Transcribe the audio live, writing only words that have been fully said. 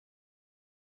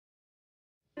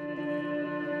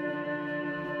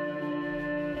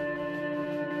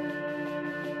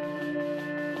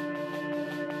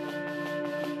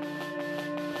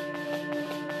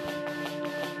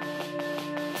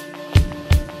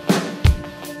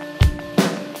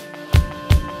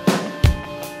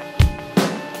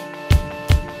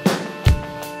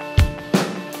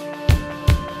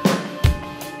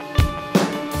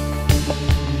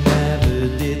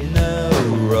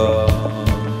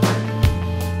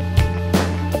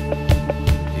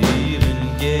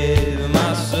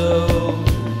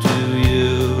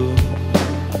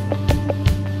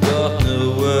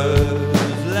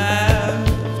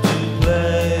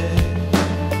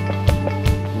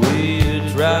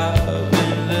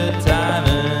driving the time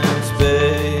and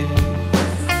space.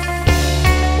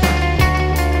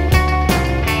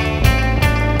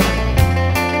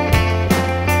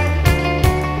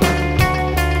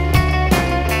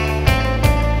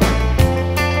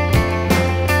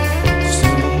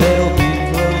 Soon they'll be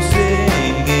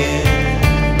closing in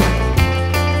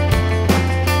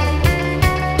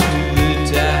to the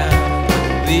town,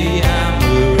 the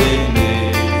hammer in me,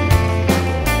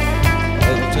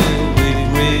 until we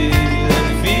breathe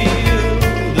and feel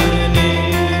the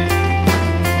need.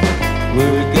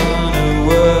 We're gonna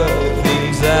work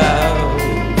things out.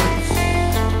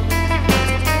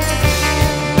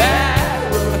 That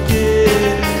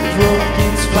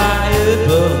rocket's fire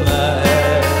above my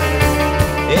head.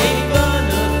 Ain't for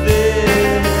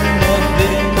nothing,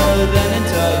 nothing more than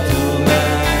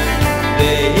entitlement.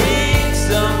 They need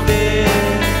something,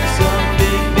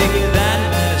 something bigger than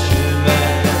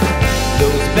measurement.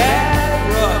 Those bad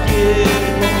rockets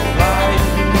won't fly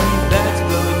through, that's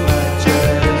blowing my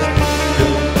chest.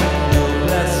 Don't know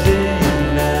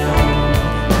blasting now.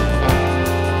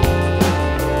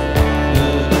 No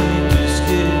need to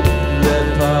skip that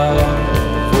part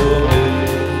for me.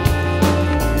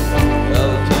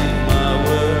 I'll keep my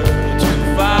word to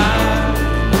fight,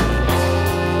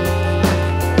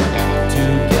 to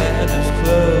get us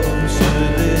closer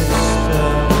this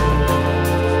time.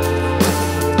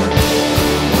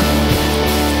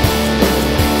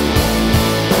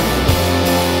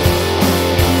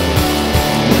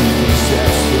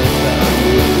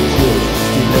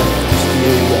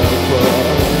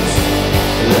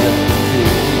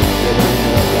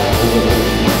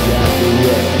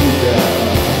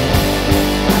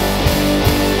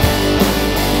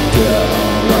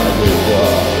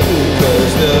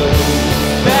 Cause the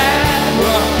bad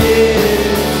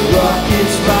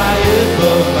rockets fire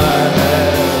above my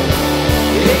head.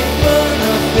 Ain't for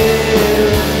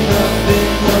nothing, nothing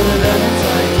more than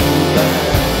entitlement.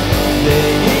 They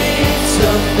need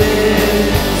something,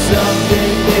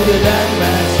 something bigger than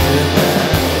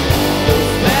measurement.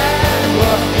 Those bad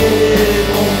rockets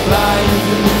won't fly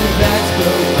into me, that's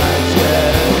blow my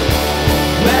chest.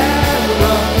 Bad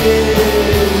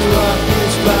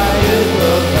rockets fire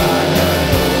above my head.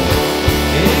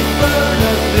 Ain't for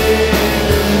nothing,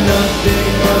 nothing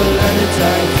more than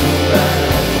entitlement.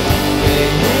 They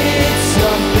need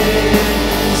something,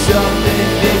 something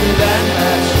bigger than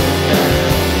measurement.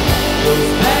 Those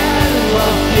bad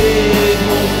rockets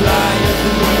won't fly into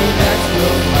me, that's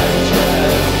blow my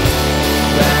chest.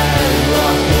 Bad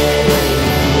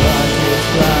rockets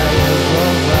fly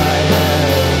above my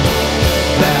head.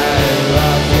 Bad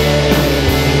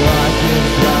rockets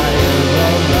fly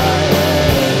above my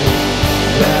head.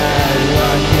 Bad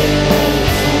rockets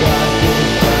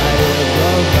fly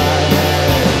above my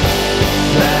head.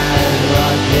 Bad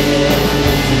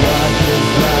rockets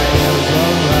fly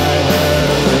above my head.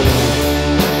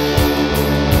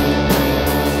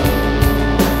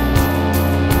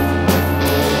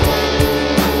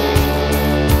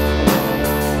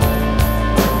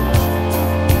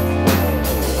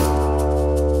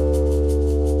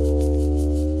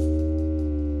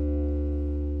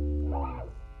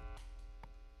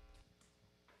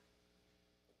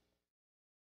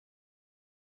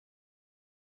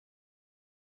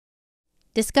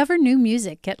 Discover new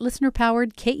music at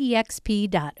listener-powered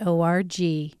KEXP.org.